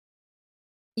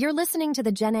You're listening to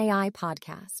the Gen AI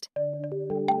podcast.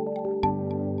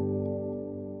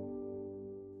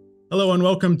 Hello and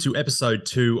welcome to episode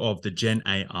 2 of the Gen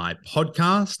AI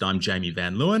podcast. I'm Jamie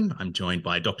Van Leeuwen. I'm joined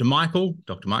by Dr. Michael.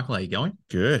 Dr. Michael, how are you going?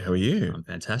 Good. How are you? I'm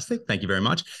fantastic. Thank you very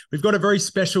much. We've got a very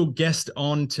special guest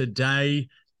on today.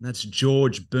 That's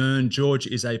George Byrne. George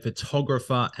is a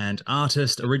photographer and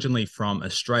artist originally from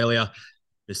Australia.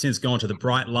 He's since gone to the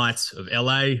bright lights of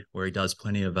LA, where he does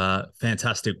plenty of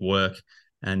fantastic work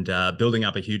and building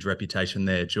up a huge reputation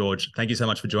there. George, thank you so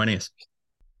much for joining us.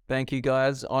 Thank you,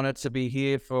 guys. Honored to be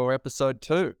here for episode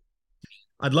 2.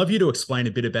 I'd love you to explain a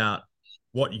bit about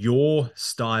what your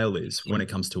style is when it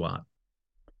comes to art.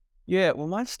 Yeah, well,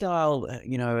 my style,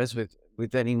 as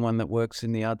with anyone that works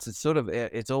in the arts,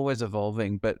 it's always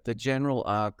evolving. But the general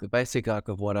arc, the basic arc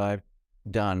of what I've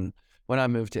done when I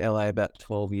moved to LA about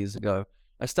 12 years ago,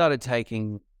 I started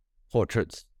taking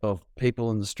portraits of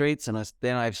people in the streets, and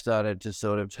then I've started to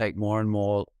sort of take more and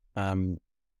more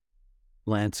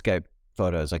landscape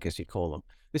photos, I guess you call them.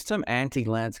 This term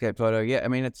anti-landscape photo, yeah, I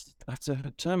mean, it's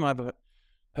a term I've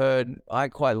heard. I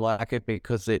quite like it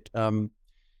because it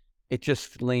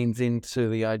just leans into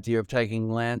the idea of taking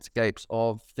landscapes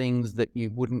of things that you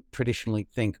wouldn't traditionally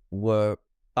think were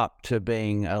up to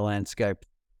being a landscape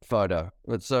photo.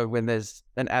 So when there's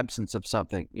an absence of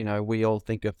something, we all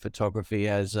think of photography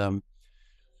as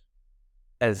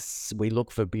we look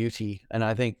for beauty. And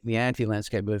I think the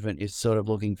anti-landscape movement is sort of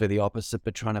looking for the opposite,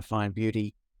 but trying to find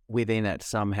beauty within it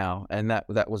somehow. And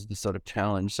that was the sort of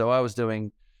challenge. So I was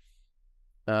doing,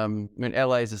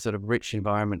 LA is a sort of rich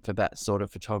environment for that sort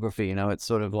of photography. It's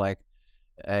sort of like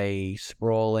a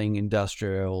sprawling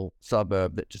industrial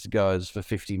suburb that just goes for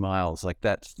 50 miles. Like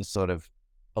that's the sort of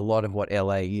a lot of what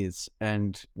LA is.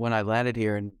 And when I landed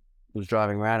here and was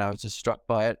driving around, I was just struck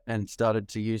by it and started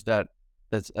to use that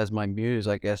as my muse,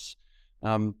 I guess.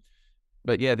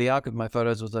 But yeah, the arc of my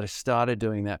photos was that I started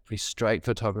doing that pretty straight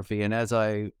photography. And as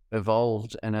I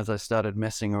evolved and as I started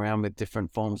messing around with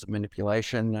different forms of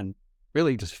manipulation and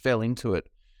really just fell into it,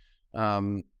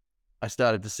 I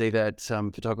started to see that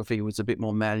photography was a bit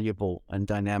more malleable and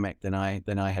dynamic than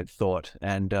I had thought,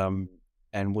 and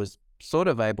was sort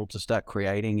of able to start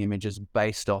creating images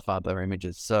based off other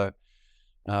images. So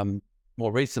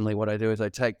more recently, what I do is I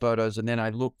take photos and then I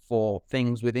look for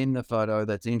things within the photo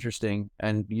that's interesting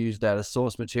and use that as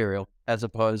source material, as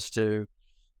opposed to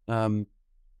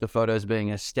the photos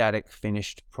being a static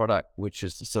finished product, which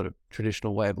is the sort of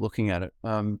traditional way of looking at it.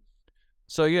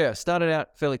 So yeah, started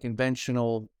out fairly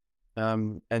conventional,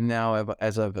 and now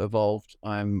as I've evolved,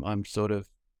 I'm sort of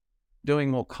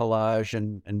doing more collage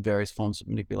and various forms of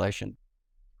manipulation.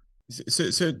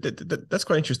 So that's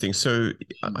quite interesting. So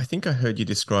I think I heard you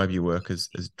describe your work as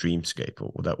dreamscape,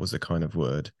 or that was the kind of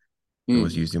word that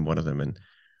was used in one of them. And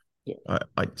yeah.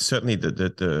 I certainly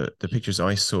the pictures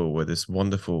I saw were this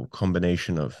wonderful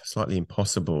combination of slightly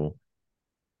impossible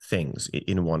things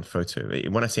in one photo.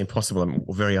 When I say impossible, I'm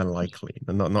very unlikely,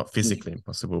 not physically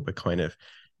impossible, but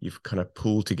you've kind of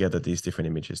pulled together these different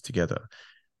images together.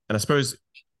 And I suppose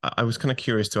I was kind of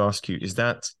curious to ask you,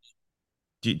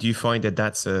 do you find that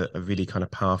that's a really kind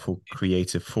of powerful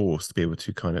creative force to be able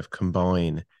to kind of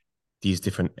combine these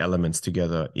different elements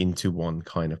together into one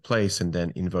kind of place and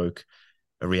then invoke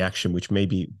a reaction which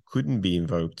maybe couldn't be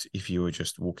invoked if you were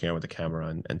just walking out with a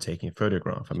camera and taking a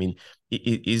photograph? I mean,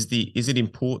 is it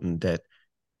important that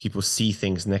people see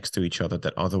things next to each other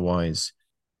that otherwise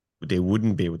they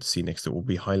wouldn't be able to see next to, or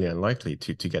be highly unlikely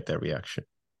to get that reaction?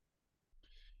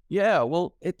 Yeah,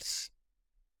 well, it's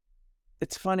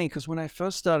funny because when I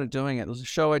first started doing it, there was a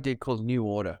show I did called New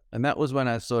Order. And that was when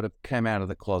I sort of came out of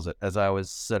the closet, as I was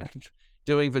sort of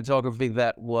doing photography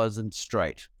that wasn't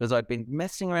straight, because I'd been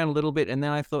messing around a little bit. And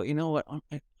then I thought, you know what,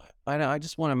 I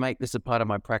just want to make this a part of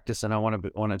my practice, and I want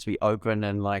it to be open,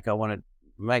 and like I want to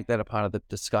make that a part of the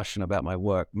discussion about my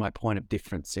work, my point of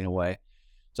difference in a way.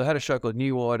 So I had a show called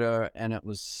New Order, and it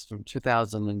was from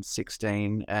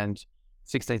 2016 and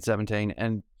 17,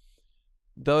 and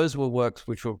those were works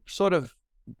which were sort of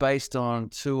based on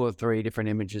 2 or 3 different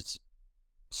images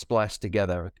spliced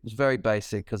together. It was very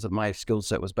basic because my skill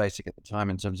set was basic at the time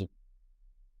in terms of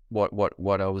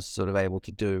what I was sort of able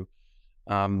to do.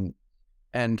 And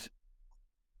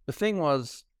the thing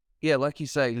was, yeah, like you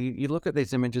say, you look at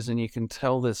these images and you can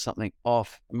tell there's something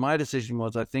off. My decision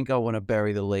was, I think I want to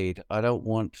bury the lead. I don't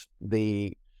want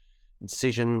the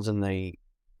incisions and the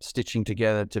stitching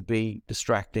together to be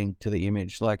distracting to the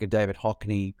image, like a David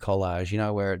Hockney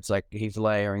collage, where it's like he's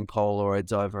layering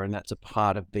Polaroids over, and that's a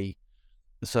part of the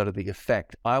sort of the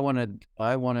effect. I wanted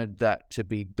that to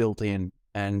be built in,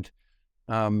 and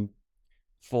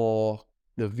for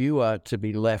the viewer to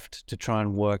be left to try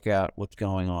and work out what's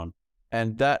going on.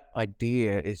 And that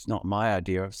idea is not my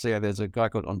idea. See, there's a guy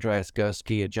called Andreas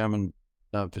Gursky, a German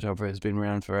photographer who's been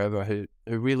around forever, who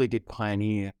really did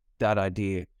pioneer that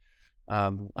idea.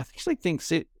 I actually think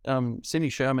Cindy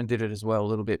Sherman did it as well, a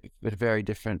little bit, but in a very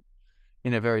different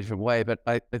way. But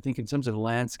I think in terms of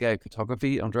landscape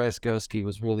photography, Andreas Gursky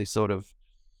was really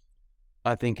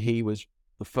I think he was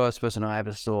the first person I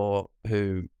ever saw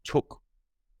who took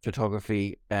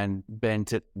photography and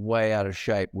bent it way out of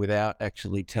shape without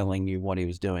actually telling you what he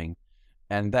was doing.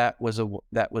 And that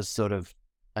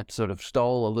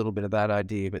stole a little bit of that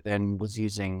idea, but then was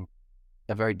using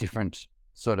a very different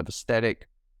sort of aesthetic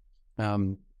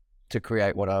to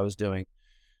create what I was doing.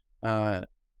 But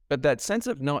that sense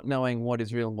of not knowing what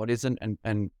is real and what isn't,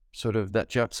 and sort of that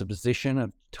juxtaposition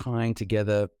of tying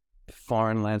together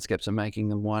foreign landscapes and making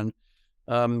them one.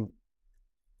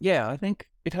 I think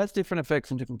it has different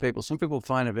effects on different people. Some people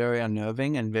find it very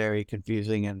unnerving and very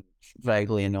confusing and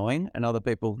vaguely annoying, and other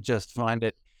people just find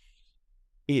that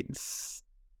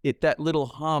little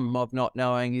hum of not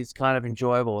knowing is kind of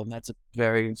enjoyable, and that's a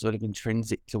very sort of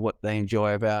intrinsic to what they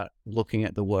enjoy about looking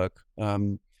at the work.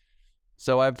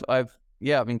 So I've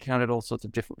encountered all sorts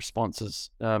of different responses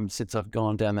since I've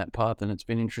gone down that path, and it's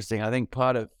been interesting. I think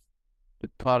part of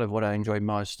what I enjoy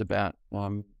most about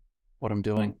what I'm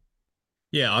doing.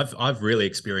 Yeah, I've really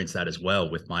experienced that as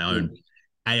well with my own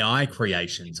AI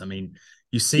creations. I mean,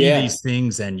 you see these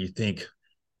things and you think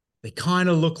they kind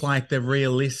of look like they're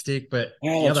realistic, but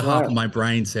the other half of my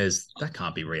brain says that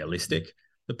can't be realistic.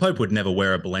 The Pope would never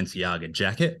wear a Balenciaga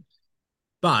jacket,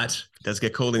 but it does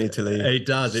get cold in Italy. It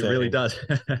does. It really does.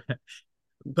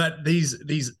 But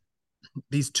these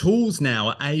tools now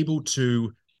are able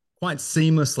to quite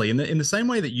seamlessly, in the same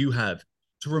way that you have,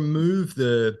 to remove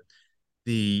the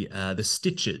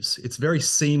stitches. It's very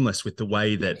seamless with the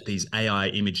way that these AI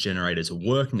image generators are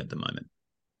working at the moment.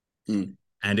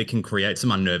 And it can create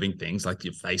some unnerving things, like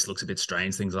your face looks a bit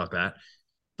strange, things like that.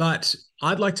 But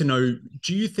I'd like to know,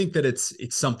 do you think that it's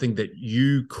something that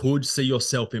you could see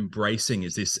yourself embracing?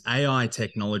 Is this AI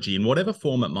technology, in whatever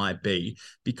form it might be,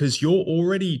 because you're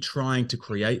already trying to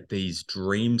create these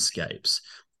dreamscapes?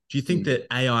 Do you think that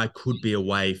AI could be a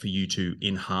way for you to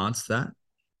enhance that?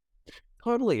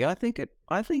 Totally. I think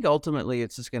ultimately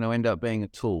it's just going to end up being a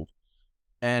tool,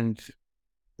 and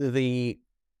the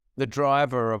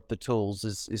driver of the tools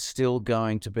is still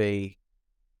going to be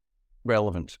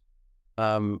relevant.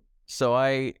 So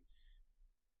I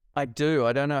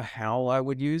don't know how I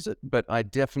would use it, but I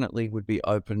definitely would be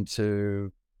open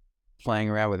to playing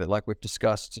around with it, like we've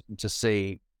discussed, to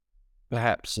see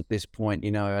perhaps at this point,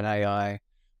 an AI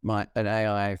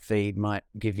feed might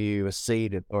give you a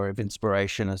seed or of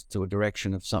inspiration as to a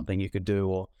direction of something you could do,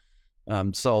 or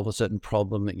solve a certain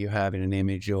problem that you have in an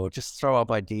image, or just throw up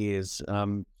ideas.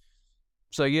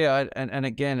 So yeah, and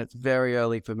again, it's very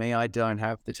early for me. I don't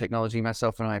have the technology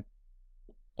myself, and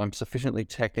I'm sufficiently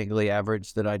technically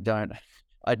average that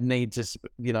I'd need to,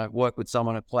 work with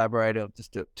someone, a collaborator,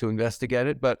 just to investigate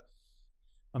it. But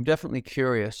I'm definitely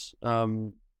curious.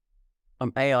 I'm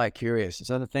AI curious. Is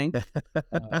that a thing?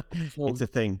 It's a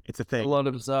thing. It's a thing. A lot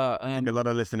of us are. A lot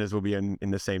of listeners will be in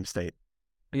the same state.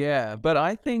 Yeah, but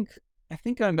I think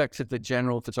going back to the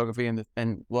general photography and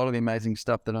a lot of the amazing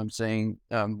stuff that I'm seeing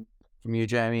from you,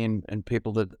 Jamie, and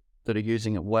people that are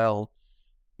using it well,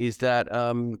 is that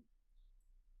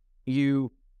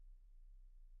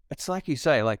it's like you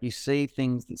say, like you see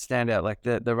things that stand out, like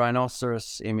the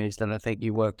rhinoceros image that I think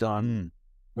you worked on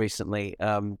recently.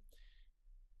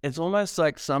 It's almost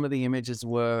like some of the images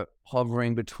were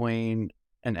hovering between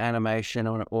an animation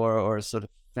or a sort of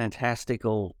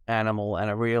fantastical animal and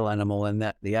a real animal, and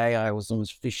that the AI was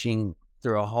almost fishing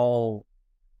through a whole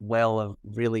well of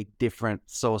really different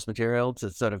source material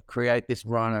to sort of create this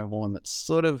rhino horn that's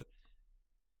sort of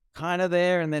kind of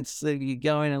there, and then so you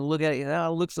go in and look at it, it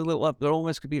looks a little up, there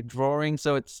almost could be a drawing.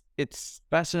 So it's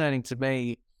fascinating to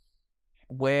me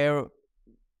where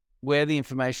the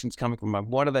information's coming from.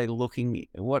 What are they looking?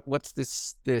 What's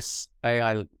this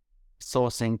AI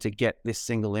sourcing to get this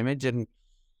single image? And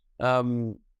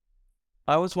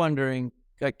I was wondering,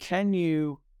 like,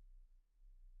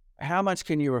 how much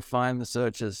can you refine the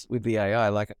searches with the AI?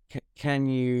 Like, can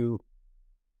you?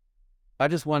 I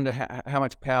just wonder how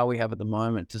much power we have at the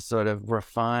moment to sort of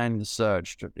refine the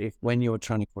search. If when you're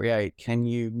trying to create, can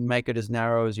you make it as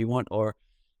narrow as you want, or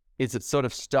is it sort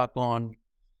of stuck on?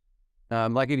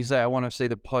 Like if you say, I want to see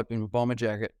the Pope in a bomber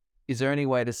jacket, is there any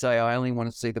way to say, I only want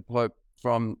to see the Pope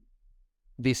from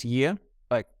this year,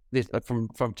 like this from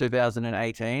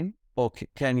 2018, or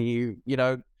can you,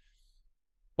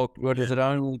 or does it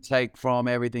only take from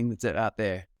everything that's out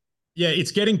there? Yeah,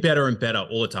 it's getting better and better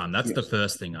all the time. That's the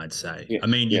first thing I'd say. Yeah. I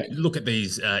mean, you look at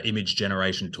these image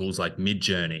generation tools like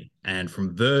Midjourney, and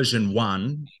from version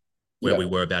 1, where we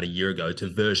were about a year ago,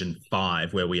 to version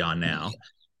 5, where we are now,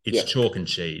 it's chalk and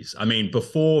cheese. I mean,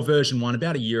 before version 1,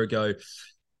 about a year ago,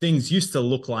 things used to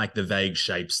look like the vague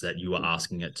shapes that you were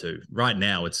asking it to. Right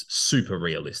now, it's super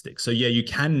realistic. So yeah, you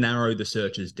can narrow the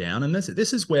searches down. And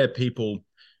this is where people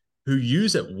who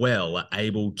use it well are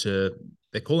able to,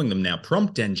 they're calling them now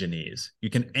prompt engineers. You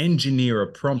can engineer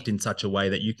a prompt in such a way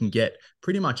that you can get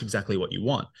pretty much exactly what you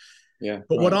want. Yeah.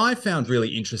 But what I found really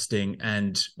interesting,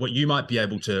 and what you might be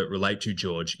able to relate to,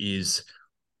 George, is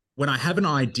when I have an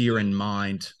idea in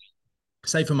mind,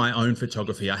 say for my own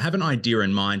photography, I have an idea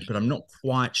in mind, but I'm not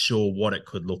quite sure what it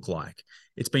could look like.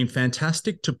 It's been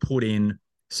fantastic to put in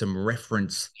some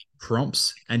reference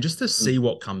prompts and just to see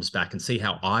what comes back and see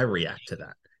how I react to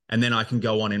that. And then I can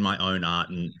go on in my own art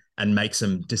and make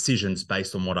some decisions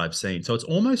based on what I've seen. So it's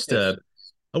almost I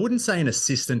wouldn't say an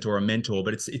assistant or a mentor,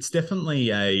 but it's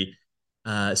definitely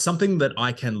something that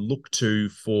I can look to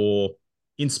for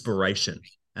inspiration.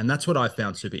 And that's what I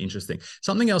found super interesting.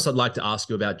 Something else I'd like to ask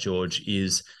you about, George,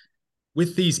 is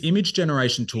with these image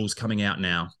generation tools coming out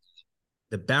now,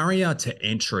 the barrier to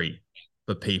entry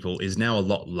for people is now a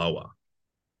lot lower.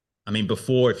 I mean,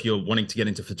 before, if you're wanting to get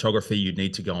into photography, you'd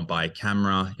need to go and buy a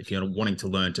camera. If you're wanting to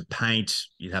learn to paint,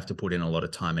 you'd have to put in a lot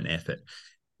of time and effort.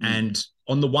 And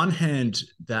on the one hand,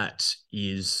 that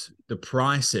is the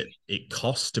price it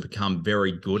costs to become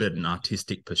very good at an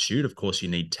artistic pursuit. Of course, you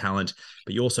need talent,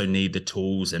 but you also need the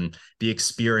tools and the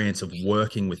experience of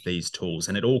working with these tools.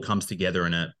 And it all comes together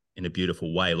in a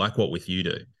beautiful way, like what with you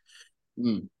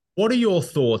do. What are your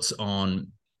thoughts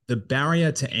on the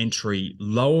barrier to entry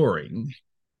lowering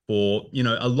for,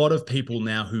 a lot of people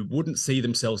now who wouldn't see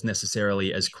themselves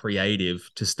necessarily as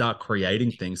creative to start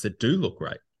creating things that do look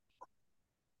great?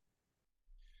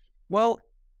 Well,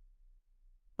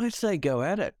 I'd say go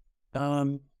at it.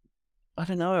 I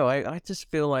don't know. I just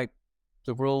feel like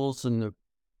the rules and the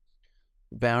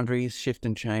boundaries shift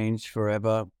and change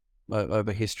forever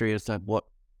over history as to what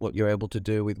you're able to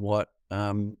do with what.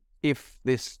 If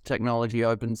this technology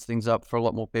opens things up for a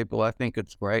lot more people, I think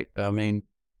it's great. I mean,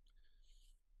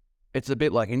 it's a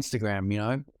bit like Instagram,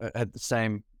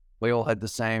 we all had the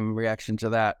same reaction to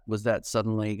that. Was that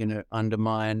suddenly going to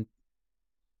undermine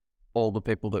all the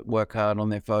people that work hard on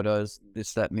their photos,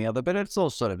 this, that, and the other? But it's all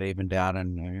sort of evened out,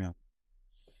 and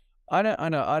I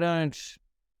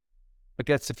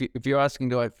guess if you're asking,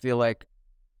 do I feel like,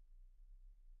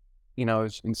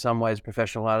 in some ways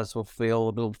professional artists will feel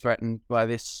a little threatened by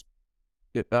this?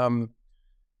 I'm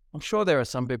sure there are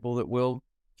some people that will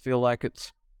feel like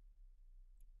it's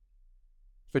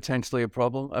potentially a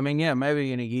problem. I mean, yeah,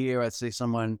 maybe in a year I see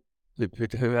someone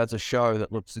who has a show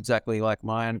that looks exactly like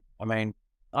mine. I mean,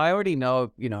 I already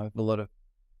know, a lot of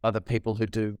other people who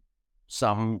do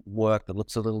some work that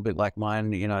looks a little bit like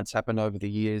mine. It's happened over the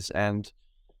years, and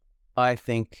I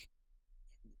think,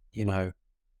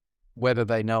 whether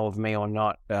they know of me or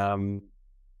not,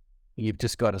 you've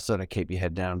just got to sort of keep your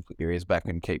head down, put your ears back,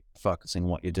 and keep focusing on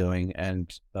what you're doing.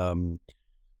 And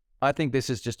I think this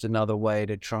is just another way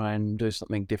to try and do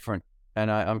something different. And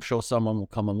I'm sure someone will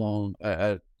come along,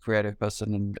 a creative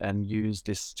person, and use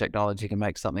this technology to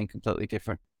make something completely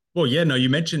different. Well, yeah, no, you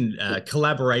mentioned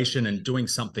collaboration and doing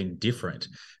something different.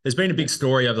 There's been a big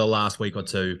story over the last week or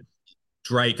two.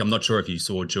 Drake, I'm not sure if you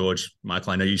saw, George,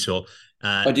 Michael, I know you saw.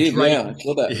 I did, Drake, I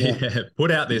saw that. Yeah,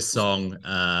 put out this song.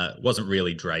 Wasn't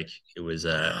really Drake. It was,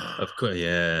 of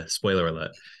course, spoiler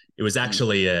alert. It was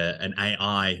actually an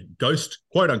AI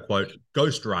quote unquote,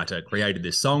 ghost writer created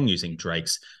this song using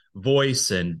Drake's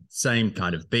voice and same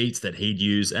kind of beats that he'd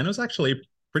use. And it was actually a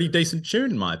pretty decent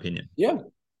tune, in my opinion. Yeah.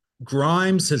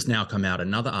 Grimes has now come out,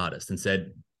 another artist, and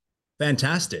said,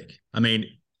 fantastic. I mean,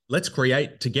 let's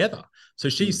create together. So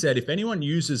she said, if anyone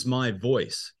uses my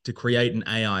voice to create an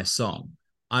AI song,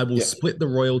 I will split the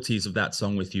royalties of that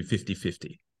song with you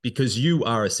 50-50. Because you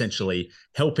are essentially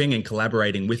helping and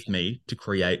collaborating with me to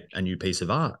create a new piece of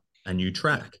art, a new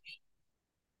track.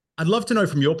 I'd love to know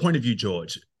from your point of view,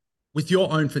 George, with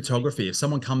your own photography, if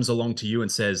someone comes along to you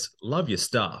and says, love your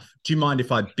stuff, do you mind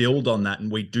if I build on that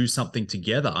and we do something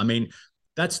together? I mean,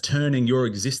 that's turning your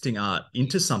existing art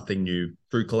into something new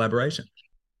through collaboration.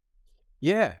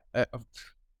 Yeah,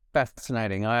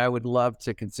 fascinating. I would love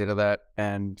to consider that,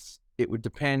 and it would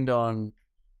depend on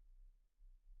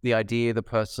the idea, the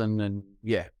person, and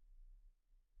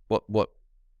what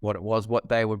it was, what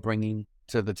they were bringing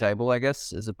to the table, I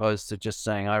guess, as opposed to just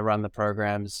saying, I run the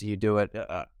programs, you do it.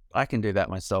 I can do that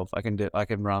myself. I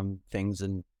can run things,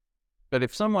 but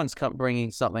if someone's bringing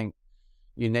something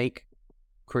unique,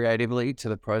 creatively to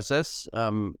the process,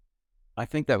 I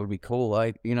think that would be cool.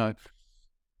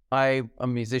 I'm a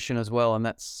musician as well, and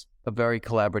that's a very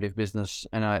collaborative business.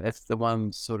 And that's the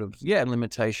one sort of,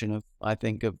 limitation of, I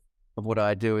think, of what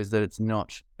I do, is that it's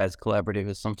not as collaborative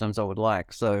as sometimes I would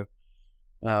like. So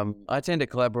I tend to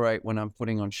collaborate when I'm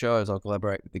putting on shows. I'll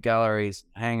collaborate with the galleries,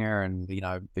 hangar, and, the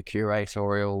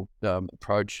curatorial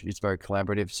approach is very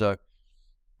collaborative. So,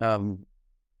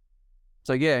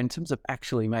 in terms of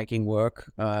actually making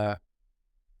work,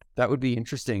 that would be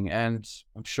interesting. And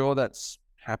I'm sure that's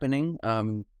happening.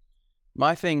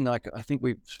 My thing, like, I think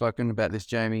we've spoken about this,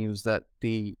 Jamie, was that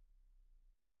the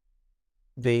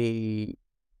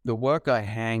work I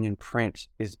hang and print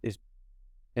is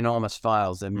enormous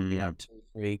files, and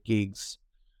 2-3 gigs.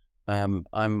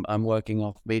 I'm working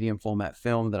off medium format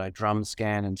film that I drum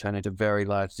scan and turn into very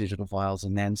large digital files,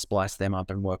 and then splice them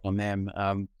up and work on them.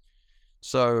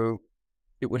 So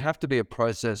it would have to be a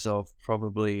process of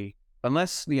probably,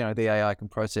 unless the AI can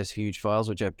process huge files,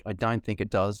 which I don't think it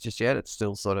does just yet. It's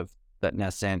still sort of that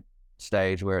nascent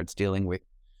stage where it's dealing with,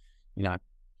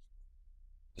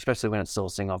 especially when it's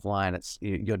sourcing offline,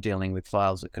 you're dealing with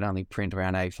files that can only print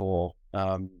around A4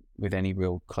 with any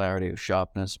real clarity or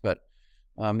sharpness. But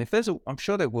I'm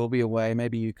sure there will be a way.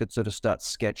 Maybe you could sort of start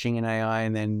sketching in AI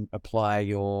and then apply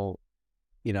your,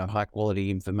 high quality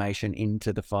information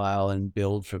into the file and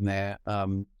build from there.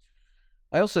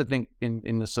 I also think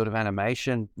in the sort of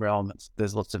animation realm,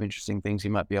 there's lots of interesting things you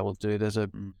might be able to do. There's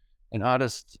an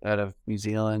artist out of New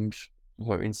Zealand,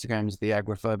 her Instagram is The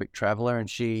Agoraphobic Traveler, and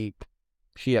she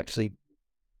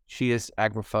is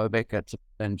agoraphobic,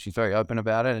 and she's very open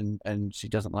about it, and she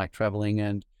doesn't like traveling,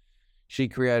 and she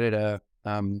created a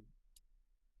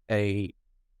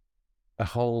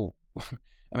whole,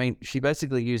 she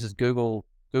basically uses Google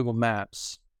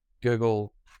Maps,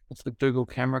 what's the Google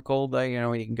camera called there,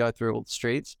 where you can go through all the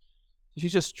streets. She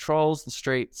just trolls the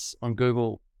streets on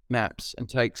Google Maps and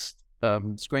takes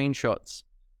screenshots,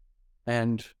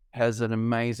 and has an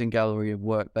amazing gallery of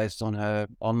work based on her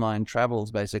online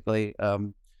travels, basically.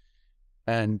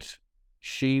 And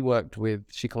she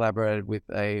collaborated with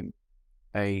a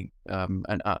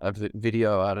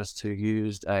video artist who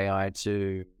used AI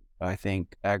to, I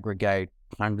think, aggregate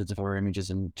hundreds of her images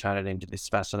and turn it into this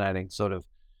fascinating sort of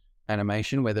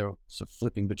animation where they're sort of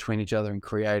flipping between each other and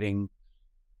creating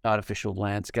artificial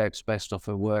landscapes based off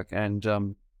her work. And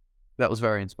that was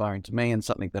very inspiring to me, and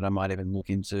something that I might even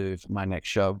look into for my next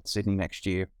show, Sydney next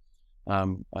year. I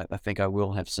think I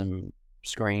will have some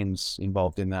screens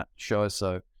involved in that show.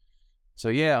 So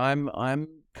yeah, I'm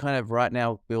kind of right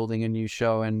now building a new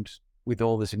show, and with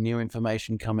all this new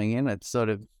information coming in, it's sort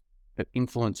of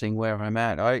influencing where I'm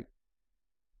at.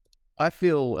 I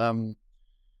feel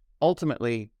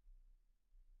ultimately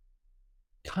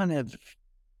kind of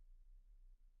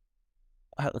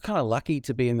lucky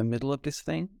to be in the middle of this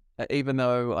thing, even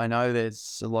though I know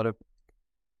there's a lot of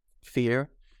fear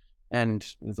and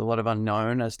there's a lot of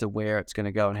unknown as to where it's going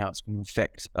to go and how it's going to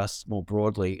affect us more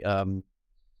broadly. I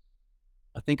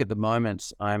think at the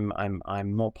moment I'm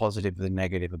more positive than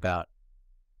negative about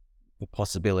the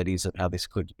possibilities of how this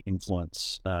could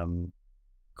influence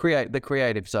create the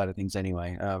creative side of things.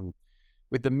 Anyway,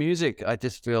 with the music, I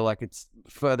just feel like it's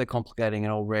further complicating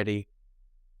an already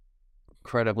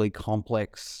incredibly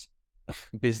complex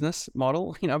business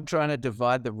model. I'm trying to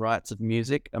divide the rights of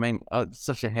music. It's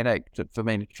such a headache for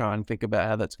me to try and think about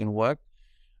how that's going to work.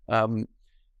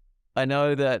 I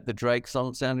know that the Drake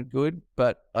song sounded good,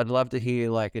 but I'd love to hear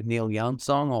like a Neil Young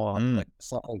song or like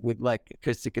something with like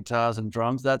acoustic guitars and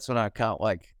drums. That's when I can't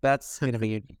that's going to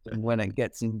be interesting when it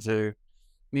gets into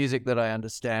music that I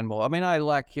understand more. I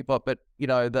like hip hop, but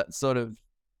that sort of,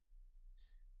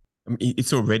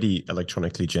 it's already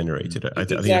electronically generated. I think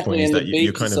the Exactly, point is and that the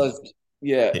you're beats kind are of, so,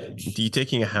 yeah. you're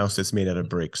taking a house that's made out of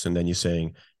bricks, and then you're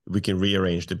saying we can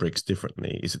rearrange the bricks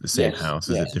differently. Is it the same house?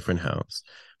 Is it a different house?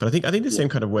 But I think the same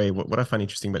kind of way. What I find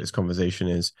interesting about this conversation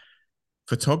is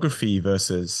photography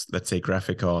versus, let's say,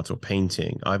 graphic art or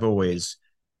painting. I've always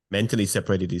mentally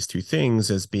separated these two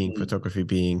things as being photography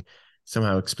being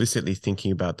somehow explicitly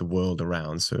thinking about the world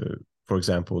around. So, for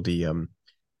example, the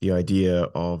idea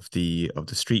of the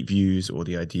street views, or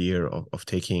the idea of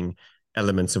taking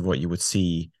elements of what you would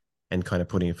see and kind of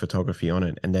putting a photography on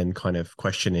it, and then kind of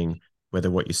questioning whether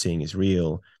what you're seeing is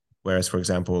real. Whereas, for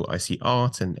example, I see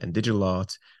art and digital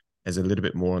art as a little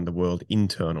bit more on the world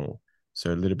internal.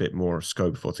 So a little bit more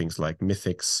scope for things like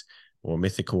mythics or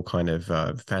mythical kind of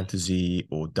fantasy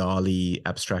or Dali,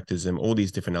 abstractism, all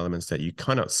these different elements that you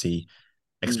cannot see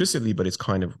explicitly, but it's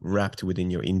kind of wrapped within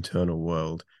your internal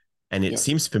world. And it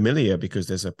seems familiar because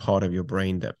there's a part of your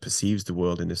brain that perceives the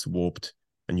world in this warped,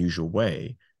 unusual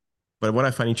way. But what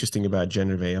I find interesting about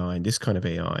generative AI and this kind of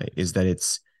AI is that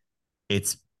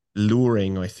it's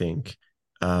luring, I think,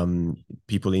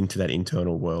 people into that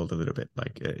internal world a little bit.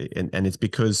 Like, and it's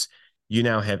because you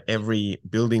now have every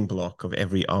building block of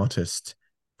every artist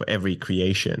for every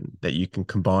creation that you can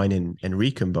combine and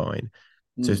recombine.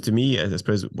 So to me, I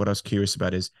suppose what I was curious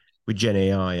about is with Gen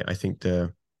AI, I think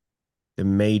the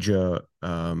major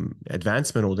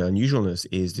advancement or the unusualness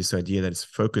is this idea that it's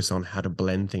focused on how to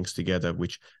blend things together,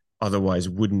 which otherwise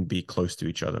wouldn't be close to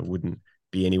each other, wouldn't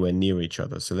be anywhere near each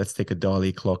other. So let's take a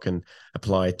Dali clock and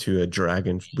apply it to a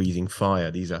dragon breathing fire.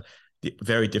 These are the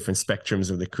very different spectrums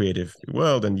of the creative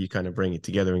world, and you kind of bring it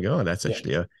together and go, oh, that's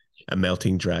actually a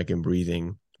melting dragon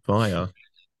breathing fire.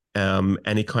 And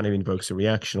it kind of invokes a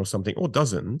reaction or something, or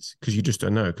doesn't, because you just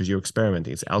don't know, because you're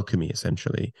experimenting. It's alchemy,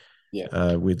 essentially,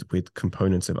 with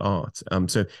components of art.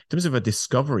 So in terms of a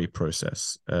discovery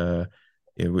process,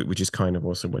 which is kind of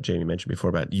also what Jamie mentioned before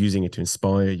about using it to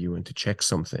inspire you and to check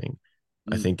something,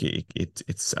 I think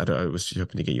it's. I was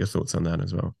hoping to get your thoughts on that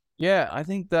as well. Yeah, I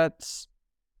think that's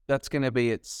going to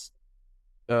be its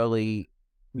early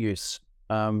use.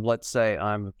 Let's say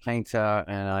I'm a painter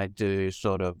and I do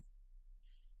sort of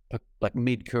like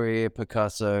mid-career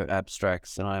Picasso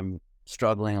abstracts, and I'm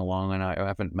struggling along, and I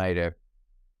haven't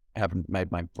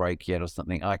made my break yet or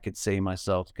something. I could see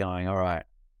myself going, all right,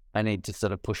 I need to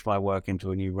sort of push my work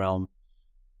into a new realm,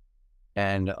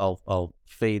 and I'll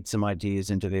feed some ideas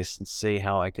into this and see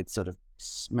how I could sort of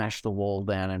smash the wall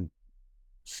down and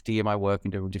steer my work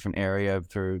into a different area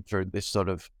through this sort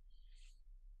of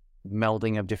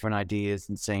melding of different ideas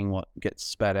and seeing what gets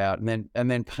spat out, and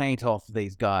then paint off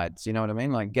these guides. You know what I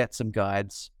mean? Like get some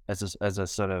guides as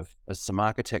some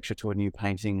architecture to a new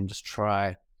painting and just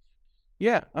try.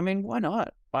 Yeah, I mean, why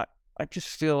not? I just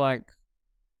feel like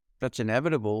that's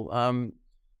inevitable.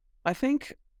 I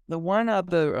think the one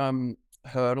other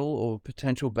hurdle or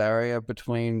potential barrier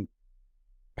between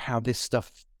how this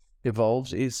stuff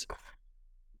evolves is,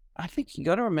 I think you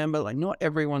got to remember, like, not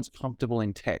everyone's comfortable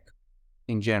in tech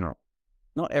in general.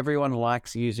 Not everyone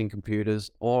likes using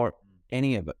computers or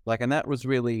any of it. Like, and that was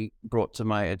really brought to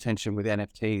my attention with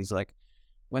NFTs. Like,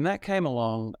 when that came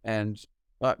along, and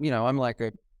I'm like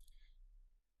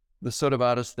the sort of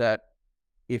artist that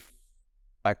if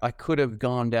I could have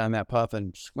gone down that path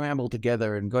and scrambled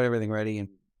together and got everything ready and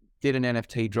did an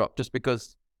NFT drop, just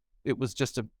because it was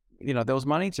just there was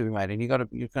money to be made, and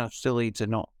you're kind of silly to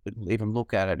not even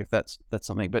look at it if that's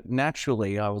something. But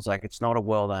naturally, I was like, it's not a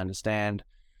world I understand.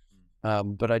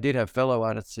 But I did have fellow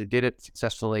artists who did it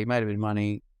successfully, made a bit of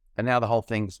money, and now the whole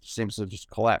thing seems to have just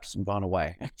collapsed and gone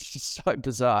away. It's just so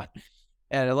bizarre,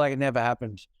 and it never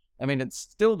happened. I mean, it's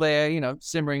still there,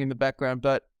 simmering in the background,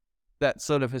 but that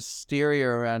sort of hysteria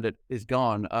around it is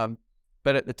gone.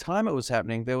 But at the time it was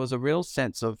happening, there was a real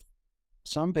sense of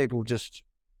some people just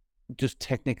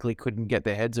technically couldn't get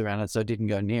their heads around it, so didn't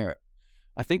go near it.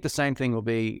 I think the same thing will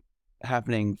be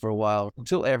happening for a while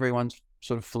until everyone's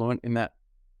sort of fluent in that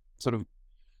sort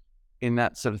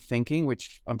of thinking,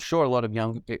 which I'm sure a lot of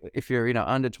young people, if you're,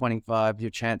 under 25,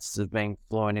 your chances of being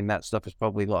fluent in that stuff is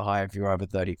probably a lot higher if you're over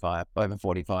 35, over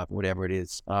 45, whatever it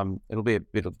is. It'll be a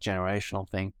bit of a generational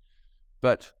thing.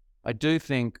 But I do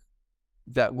think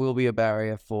that will be a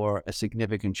barrier for a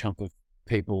significant chunk of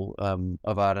people,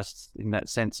 of artists, in that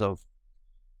sense of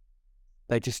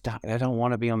they don't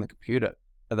want to be on the computer.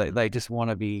 They just want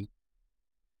to be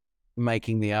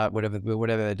making the art, whatever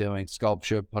they're doing,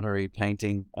 sculpture, pottery,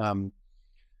 painting.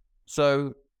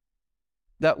 So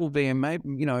that will be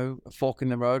maybe, a fork in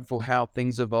the road for how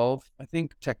things evolve. I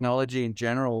think technology in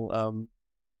general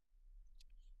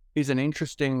is an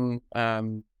interesting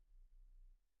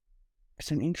it's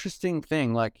an interesting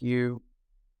thing.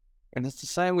 And it's the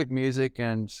same with music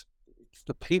and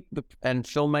the people and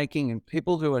filmmaking, and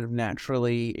people who are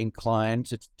naturally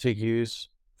inclined to use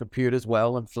computers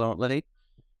well and fluently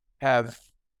have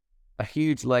a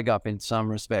huge leg up in some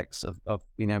respects of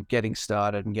getting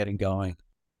started and getting going.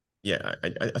 Yeah,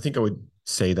 I think I would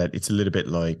say that it's a little bit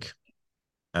like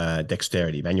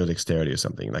dexterity, manual dexterity or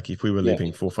something. Like if we were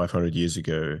living 400 or 500 years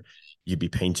ago, you'd be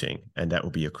painting and that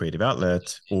would be your creative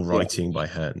outlet, or writing by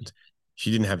hand. If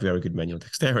you didn't have very good manual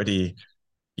dexterity,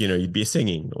 you'd be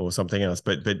singing or something else.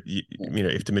 But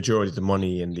if the majority of the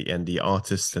money and the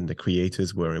artists and the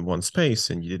creators were in one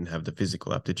space and you didn't have the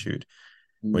physical aptitude,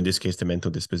 or in this case, the mental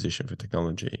disposition for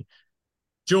technology.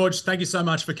 George, thank you so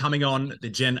much for coming on the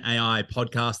Gen AI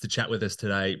podcast to chat with us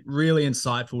today. Really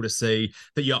insightful to see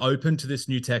that you're open to this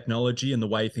new technology and the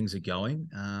way things are going.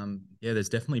 There's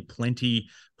definitely plenty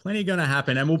going to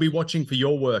happen, and we'll be watching for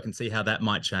your work and see how that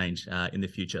might change in the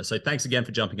future. So thanks again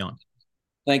for jumping on.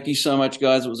 Thank you so much,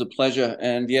 guys. It was a pleasure.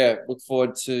 And yeah, look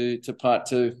forward to part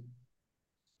 2.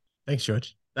 Thanks,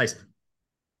 George. Thanks.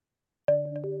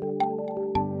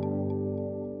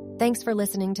 Thanks for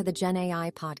listening to the Gen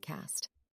AI podcast.